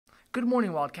Good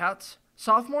morning, Wildcats.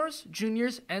 Sophomores,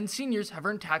 juniors, and seniors have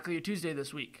earned Tackle Your Tuesday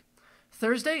this week.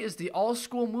 Thursday is the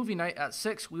all-school movie night at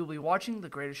 6. We will be watching The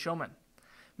Greatest Showman.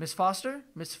 Miss Foster,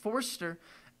 Miss Forster,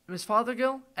 Miss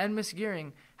Fothergill, and Miss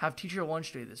Gearing have teacher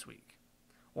lunch day this week.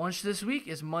 Lunch this week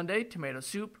is Monday, tomato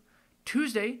soup,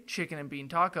 Tuesday, chicken and bean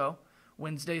taco,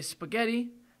 Wednesday,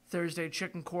 spaghetti, Thursday,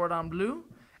 chicken cordon bleu,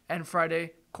 and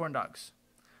Friday, corn dogs.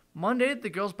 Monday, the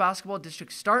girls' basketball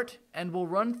districts start and will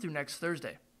run through next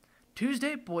Thursday.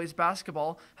 Tuesday, boys'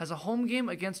 basketball has a home game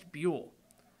against Buell.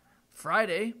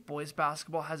 Friday, boys'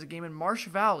 basketball has a game in Marsh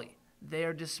Valley. They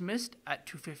are dismissed at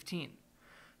 2:15.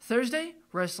 Thursday,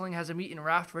 wrestling has a meet in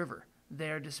Raft River.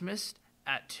 They are dismissed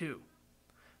at 2.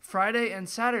 Friday and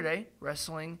Saturday,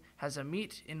 wrestling has a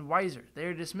meet in Weiser. They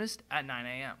are dismissed at 9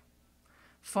 a.m.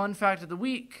 Fun fact of the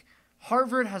week,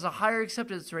 Harvard has a higher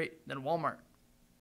acceptance rate than Walmart.